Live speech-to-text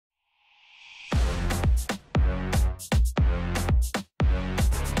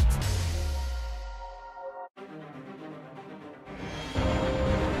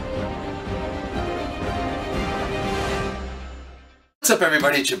up,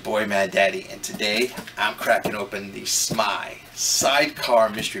 everybody? It's your boy Mad Daddy, and today I'm cracking open the Smeye Sidecar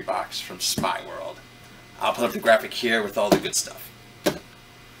Mystery Box from Smeye World. I'll put up the graphic here with all the good stuff.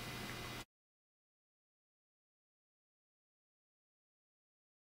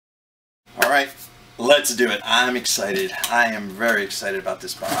 Alright, let's do it. I'm excited. I am very excited about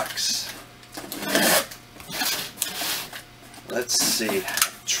this box. Let's see.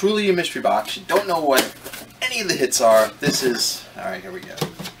 Truly a mystery box. You don't know what any of the hits are. This is... Alright, here we go.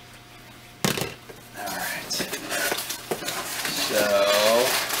 Alright. So...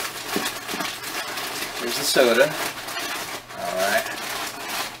 here's the soda. Alright.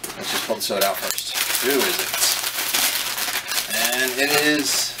 Let's just pull the soda out first. Who is it? And it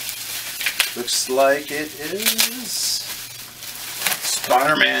is... looks like it is...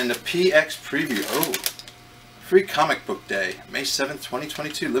 Spider-Man, the PX Preview. Oh! Free Comic Book Day, May 7th,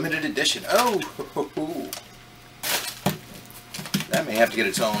 2022, limited edition. Oh! Ho, ho, ho. That may have to get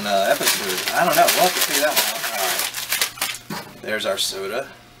its own episode. I don't know. We'll have to figure that one out. Alright. There's our soda.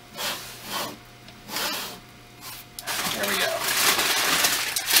 Here we go.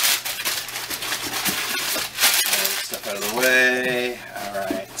 Stuff out of the way.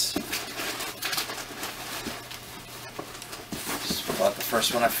 Alright. Just pull out the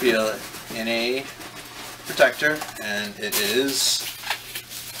first one I feel in a protector, and it is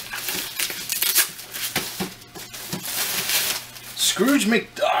Scrooge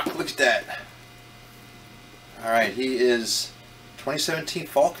McDuck. Look at that. Alright, he is 2017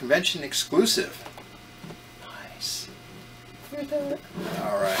 Fall Convention exclusive. Nice. Look at that.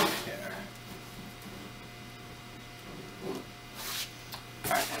 Alright, here.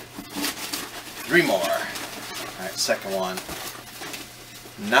 Alright. 3 more. Alright, second one.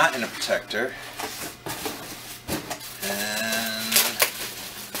 Not in a protector.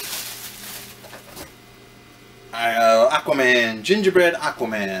 Aquaman, Gingerbread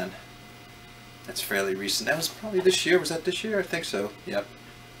Aquaman. That's fairly recent. That was probably this year. Was that this year? I think so. Yep.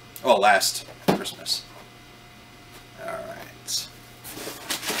 Oh, last Christmas. Alright.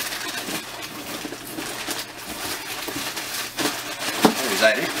 There's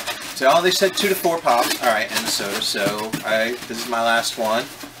that. So they said 2 to 4 pops. Alright, and the soda. So, this is my last one.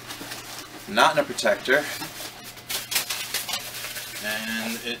 Not in a protector.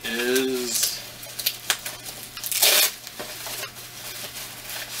 And it is...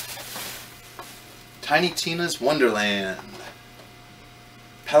 Tiny Tina's Wonderland.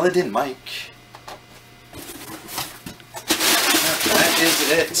 Paladin Mike. That is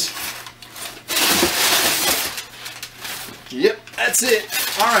it. Yep, that's it.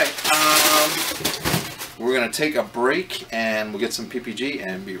 Alright, we're going to take a break and we'll get some PPG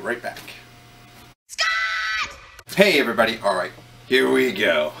and be right back. Scott! Hey everybody, alright, here we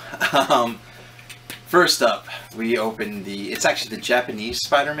go. First up, we opened the, it's actually the Japanese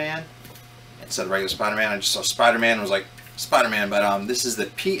Spider-Man. Instead of regular Spider-Man, I just saw Spider-Man and was like, Spider-Man, but this is the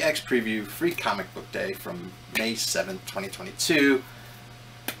PX Preview Free Comic Book Day from May 7th, 2022.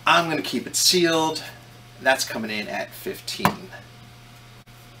 I'm going to keep it sealed. That's coming in at 15.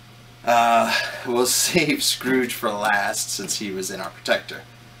 We'll save Scrooge for last since he was in our protector.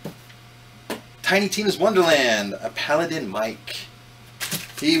 Tiny Tina's Wonderland, a Paladin Mike.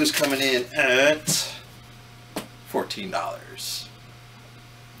 He was coming in at $14.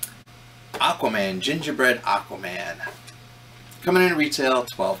 Aquaman, Gingerbread Aquaman. Coming in retail,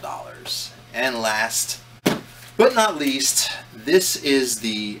 $12. And last, but not least, this is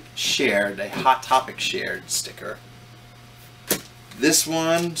the shared, a Hot Topic shared sticker. This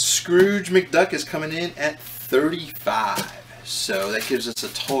one, Scrooge McDuck, is coming in at $35. So that gives us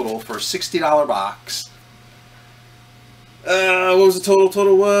a total for a $60 box. What was the total?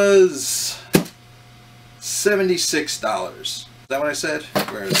 Total was $76. Is that what I said?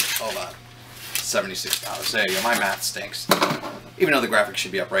 Where is it? Hold on. $76. There you go. My math stinks. Even though the graphic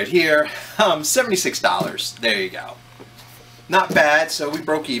should be up right here. $76. There you go. Not bad. So we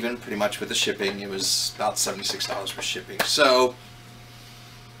broke even pretty much with the shipping. It was about $76 for shipping. So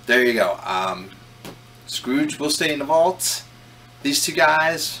there you go. Scrooge will stay in the vault. These two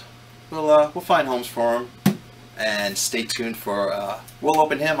guys, we'll find homes for them. And stay tuned for, we'll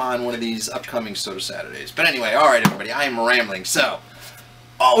open him on one of these upcoming Soda Saturdays. But anyway, alright everybody, I am rambling. So,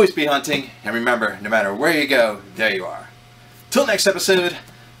 always be hunting, and remember, no matter where you go, there you are. Till next episode,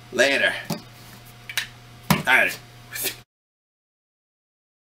 later. Alright.